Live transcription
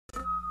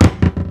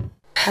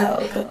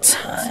Pelpa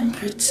time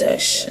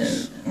protection.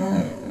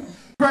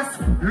 Press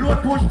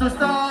load push to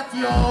start,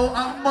 yo,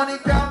 and money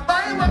can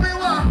buy what we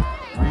want.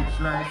 Rich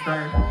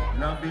lifestyle,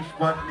 lavish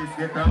badness,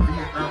 get a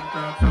Vietnam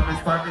talk, some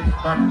Spanish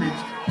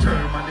bandage.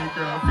 Germany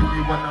girl, think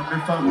me one of the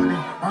family.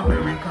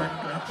 American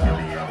club,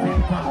 Chile, have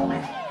been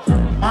family.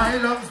 My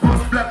lungs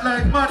must black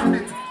like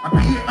magnet. A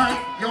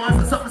B.I., you want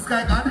to something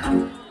sky god?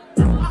 How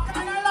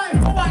can I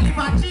life? Who want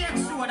live a GX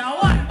show, the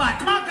one bad,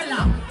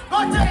 Magala. Go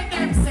tell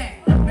them, say,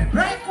 me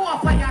break off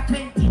for your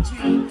 23.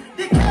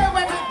 The care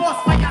when we bust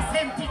for your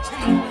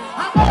 73.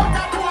 I'm out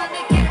of boy,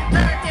 me kill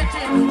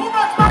 33. Who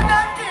much more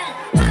than kill?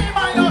 3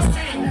 minus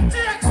 3.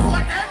 GX show,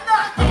 them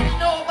not killing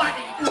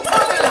nobody.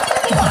 Magala,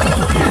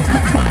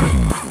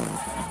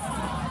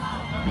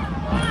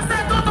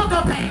 say, do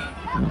pay.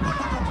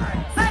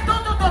 Say, do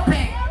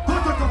pay.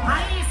 I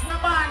is my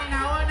body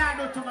now, all I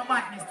do to my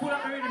badness. Pull up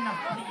the rhythm now,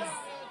 please.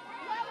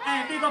 Hey,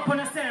 big up on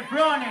yourself,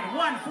 running.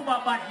 One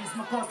football badness,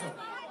 my cousin.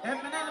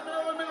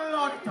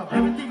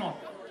 Everything up.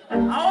 I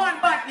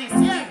want badness,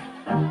 yeah.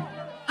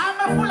 I'm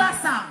a full of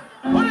song.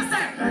 What is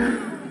that?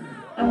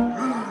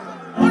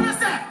 What is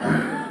that?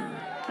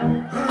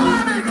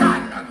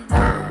 American.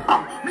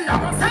 Me a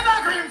go send a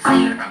green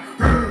film.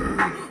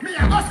 Me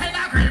a go send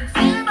a green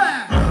film.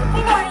 Who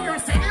boy you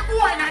say the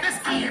boy na the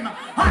scheme?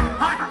 Hot.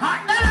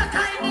 That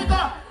kind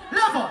nigga.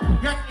 Level.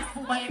 You is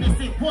full by any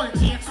say Paul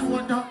J.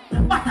 Shoulder.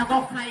 But I go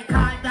fly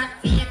call that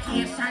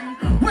vacation.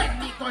 When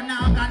me gonna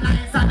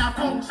organize and a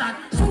function.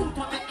 Shoot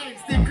on the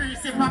heads,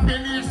 decrease the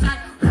population.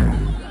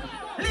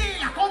 Lee,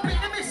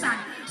 complete the mission.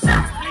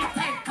 Shots split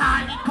head,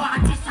 call the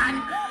partition.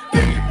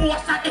 Give me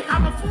motion, they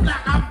come a fool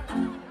like I'm.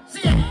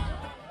 See it?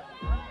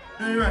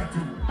 You right.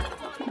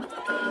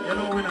 You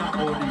know we not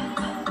all these.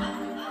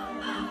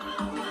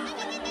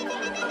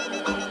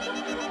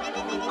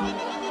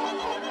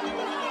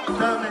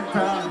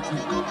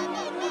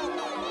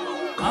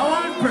 I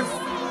want press.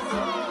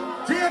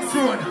 GX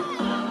Road.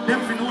 Them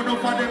fi know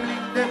enough of them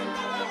link them.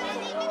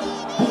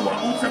 Who are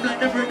out them like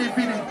them ready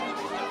for them.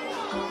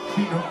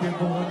 We don't care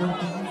about no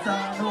things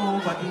and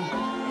nobody.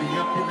 Me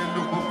up in the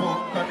look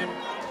up on them.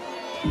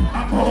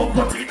 I'm home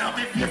but in a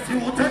me face you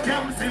take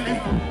them silly.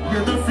 You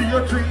don't see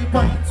your 3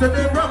 points and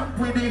they ramp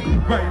with it.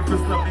 Rifle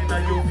slamming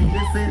at your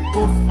face and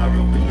bust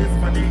marrow face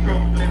for the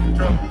ground. Them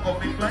drop up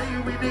me fly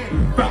with it.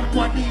 From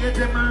one day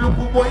them look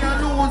boy I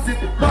lose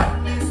it.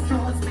 Badness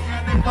choose me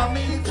and never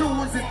me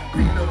choose it.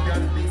 Feel up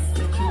your list.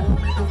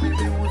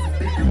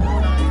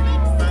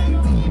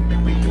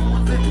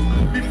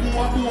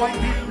 Before a boy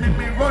hit me,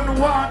 me run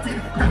wanted.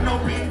 And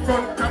now in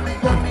front of me,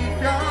 gun me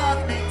yard.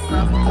 Mix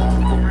up,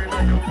 covering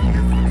on your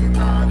face with it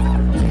hard.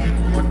 Take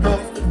your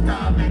dust,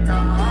 target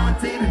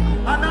hearted.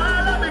 And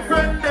all of me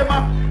friends, them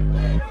up.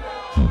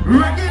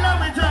 Regular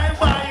me drive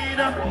by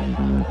them.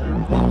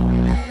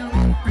 Deal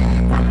with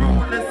people,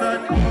 ruthless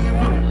and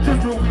evil. Just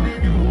throw me the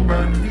new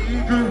brand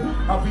eagle.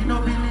 And we no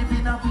believe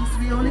in a peace,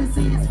 we only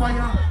see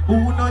fire. Who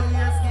no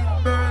ears get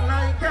burn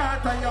like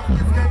cat. And your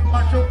face get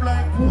mashed up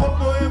like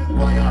Popo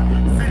Empire.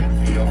 Send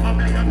for your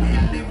family and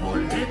kill the whole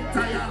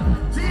entire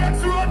GX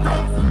Road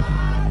Dogs.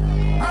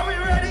 Are we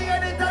ready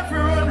anytime for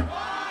run?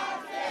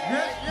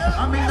 Yeah. I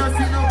mean, I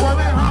see no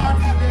boy hard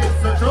in this.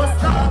 So just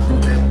talk to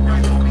them.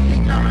 Right now, be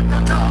ignorant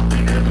and talk to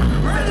them.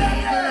 Ready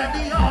and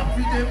the off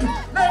with them.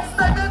 Next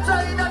time you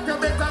try that, you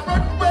better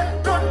run. But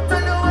don't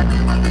tell you what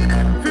you will be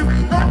them. If we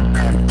got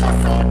them,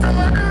 just out of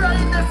the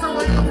right. That's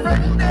how you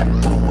friend them.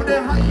 Who they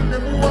hide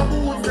them, who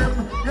abuse them.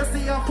 You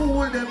see I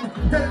fool them.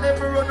 Tell them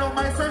run on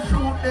my so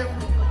shoot them.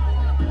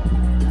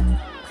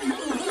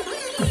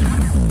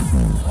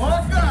 Oh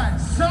God,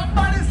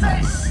 somebody say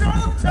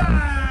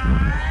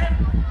showtime!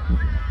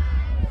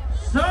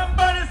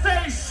 Somebody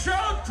say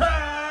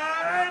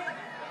showtime!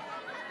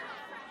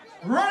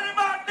 Right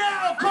about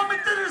now, coming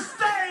to the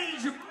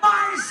stage,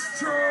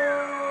 Maestro!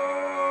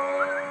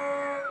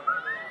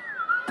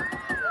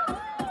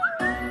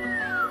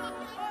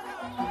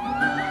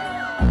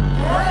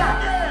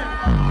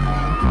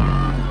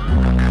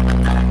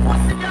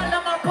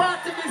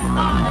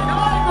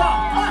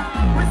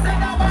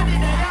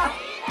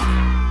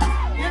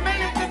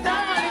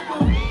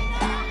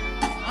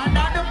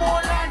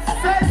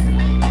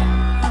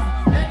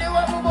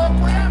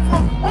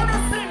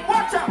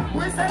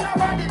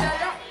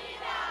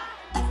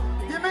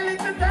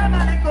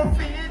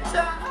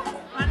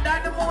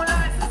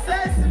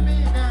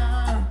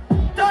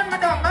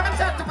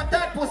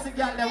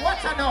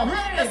 Watch her now.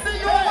 You see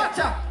you watch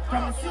her.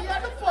 From see her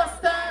the first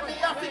time, you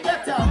have to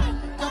get her.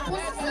 Your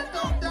pussy sit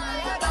down there, I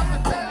have to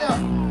tell you.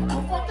 You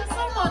fuck you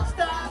so much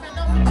time, you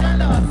have to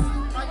tell us.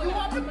 And you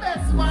have the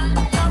best wine,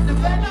 you have the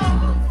venom.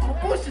 You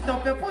push it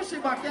up, you push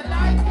it back, you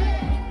like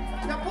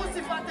it. Your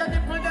pussy fat, you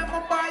nipple them a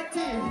bite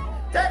it.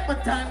 Take my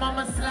time,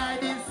 I'ma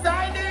slide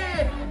inside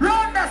it.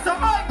 Run, that's how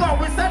I go.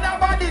 We said that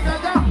body,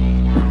 yeah.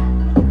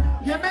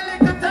 Give me a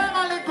little time, a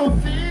little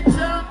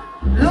feature.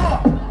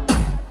 Look.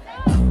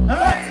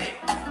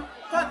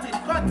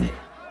 Cut it.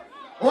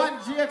 One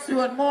GX,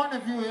 one more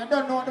of you. You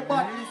don't know the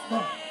badness,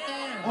 but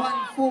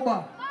one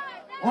Fuba,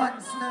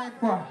 one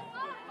Sniper,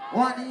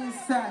 one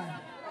Inside.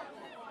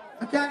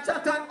 I can't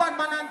chat on bad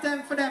man and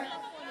them for them.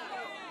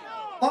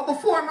 But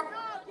before my...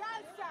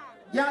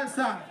 Y'all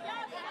song.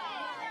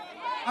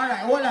 Alright,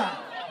 hold on.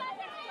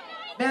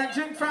 May I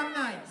drink from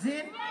night,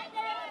 see?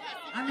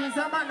 I mean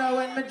some man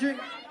when me drink,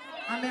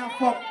 I may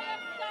fuck.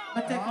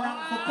 I take long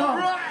for come.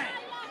 Right.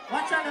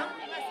 Watch her now.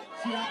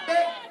 She a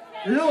beg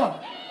low.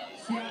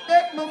 She a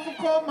beg me for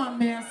come and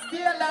me a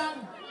stay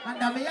long. And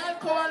that me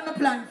alcohol me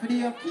plan for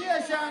the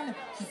occasion.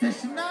 She said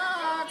she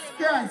not ask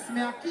Christ,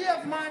 me a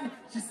caveman.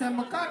 She said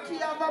my cocky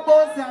have a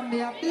buzz and me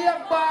a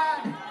big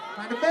bad.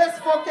 And the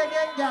best fuck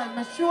again, girl,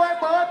 me sure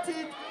about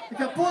it. If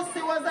your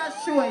pussy was a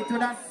show, it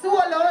would have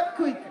sold out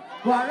quick.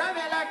 Go around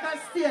me like a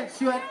stage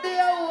show,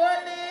 dear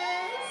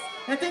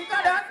homies. You think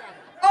of that?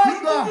 Oh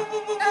God,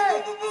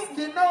 hey,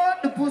 skin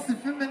out the pussy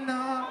for me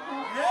now.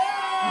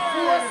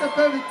 Force up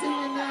everything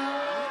in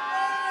now.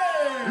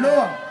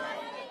 Lord,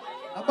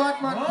 a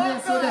bad man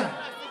place so there.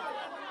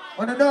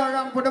 On the door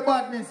ramp for the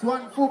badness,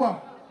 one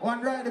fuba,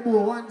 one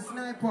rideable, one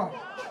sniper,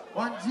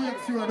 one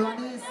GX road,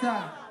 one east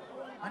side.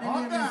 And the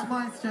name is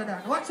Maestro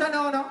Don. Watch her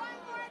now.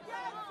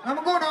 I'm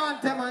going on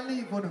them and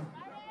leave for them.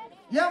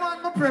 Yeah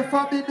man, I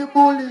prefer be the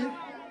bully.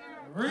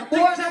 The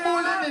boy the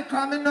bully me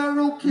cause me no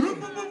rookie.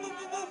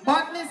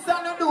 Badness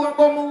on the door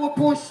but me will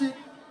push it.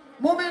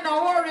 Mommy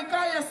no worry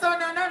cause your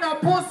son another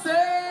pussy.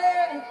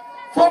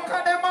 Fuck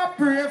them a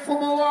pray for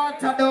my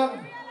water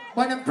down.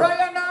 But them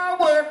prayer now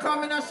work cause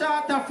me no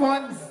short of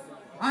funds.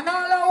 And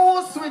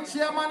all who switch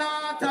here man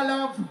heart of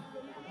love.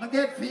 I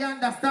get to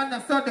understand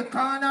that's how the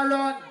corner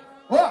run.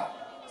 Oh!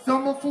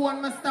 Some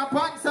phone me stop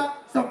answer.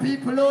 Some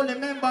people only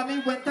remember me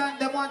when time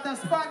they want a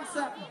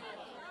sponsor.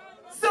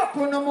 Suck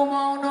on no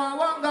mama no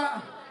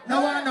wanga.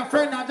 No one a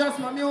friend, I just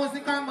my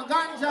music and my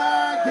ganja.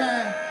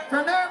 Yeah.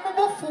 From there me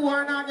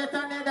before and I get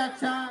another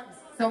chance.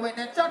 So when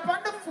they chat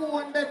on the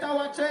phone, better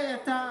watch your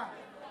talk.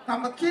 Cause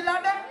me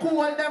killer them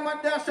cool, them a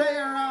dash your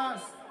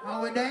ass.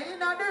 And when they in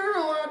the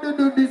road, they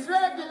do this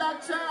regular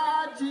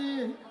charge.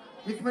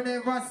 If me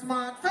never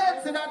smart,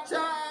 fancy that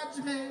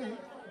charge me.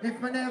 If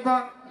me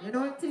never, you know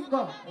what thing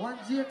go? One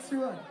GX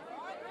road.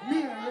 Me,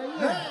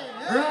 yeah.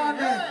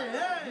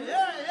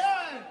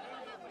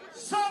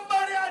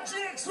 Somebody on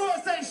GX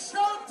road say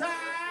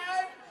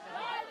showtime.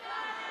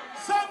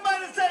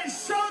 Somebody say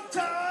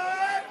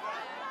showtime.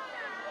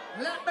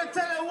 Let me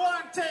tell you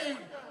one thing.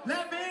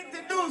 Let me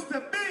introduce the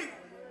big,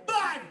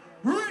 bad,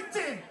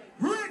 Rytikal.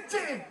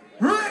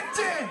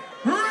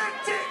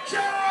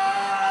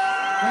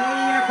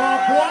 Hey,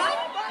 boy.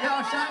 Yo,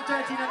 Sean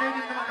 13 and they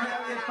didn't know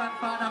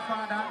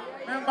father.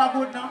 Remember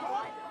good now?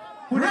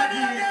 Put that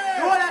in.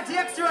 You want that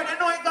GX road, you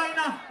know it going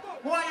now.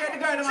 Why you the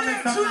girl that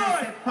make some nice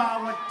step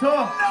forward too?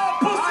 No,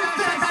 pussy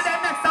this. And then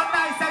make some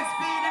nice step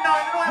speed, you know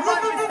what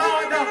this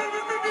forward up.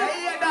 You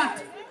hear that?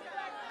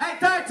 Hey,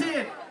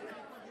 13.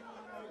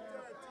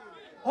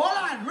 Hold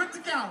on,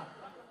 Rytikal.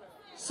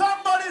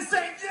 Somebody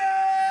say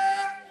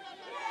yeah.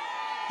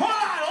 Hold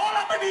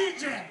on, my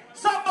DJ.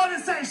 Somebody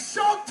say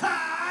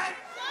showtime.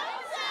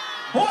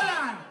 Hold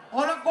on,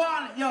 go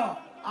on, yo.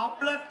 A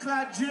blood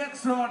clot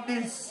GX on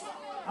this.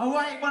 A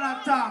white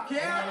man talk,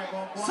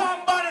 yeah?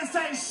 Somebody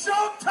say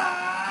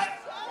showtime.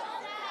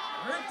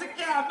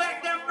 Rytikal,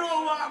 make them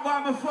know what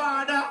about my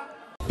father.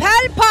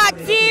 Pelpa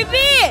TV!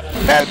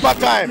 Pelpa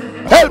time!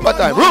 Pelpa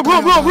time! Room!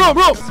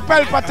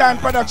 Pelpa time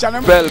production.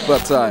 Pelpa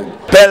time.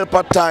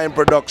 Pelpa time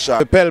production.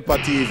 Pelpa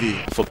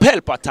TV. For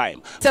Pelpa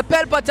time. It's a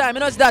Pelpa time, you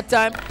know it's that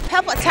time.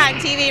 Pelpa time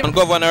TV. I'm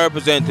governor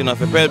representing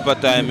of a Pelpa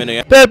time, you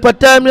know. Pelpa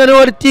time, you know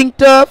what the thing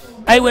tough?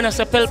 I when I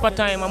say Pelpa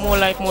time, I'm more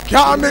like more.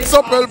 Can't mix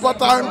up Pelpa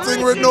time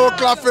thing with no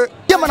coffee.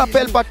 Yeah man, a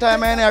Pelpa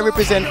time and I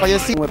represent for your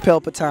scene with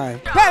Pelpa time.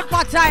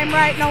 Pelpa time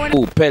right now.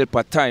 Oh,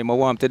 Pelpa time, I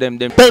want to them.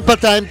 Pelpa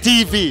time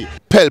TV.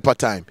 Pelpa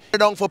time.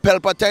 Down for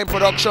Pelpa time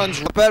productions.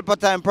 Pelpa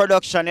time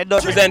production. It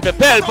does represent for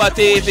Pelpa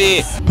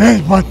TV.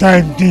 Pelpa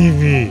time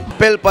TV.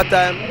 Pelpa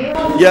time.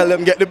 Yeah, let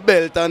them get the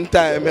belt on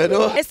time, you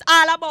know. It's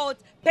all about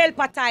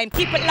Pelpa time.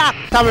 Keep it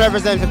locked. Time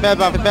represent for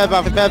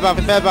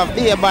Pelpa.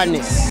 Be a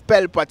badness.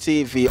 Pelpa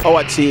TV,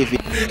 our TV.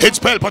 It's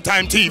Pelpa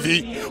time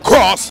TV.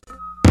 Cross.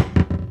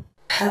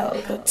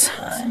 Pelpa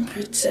time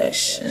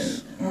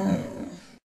protection.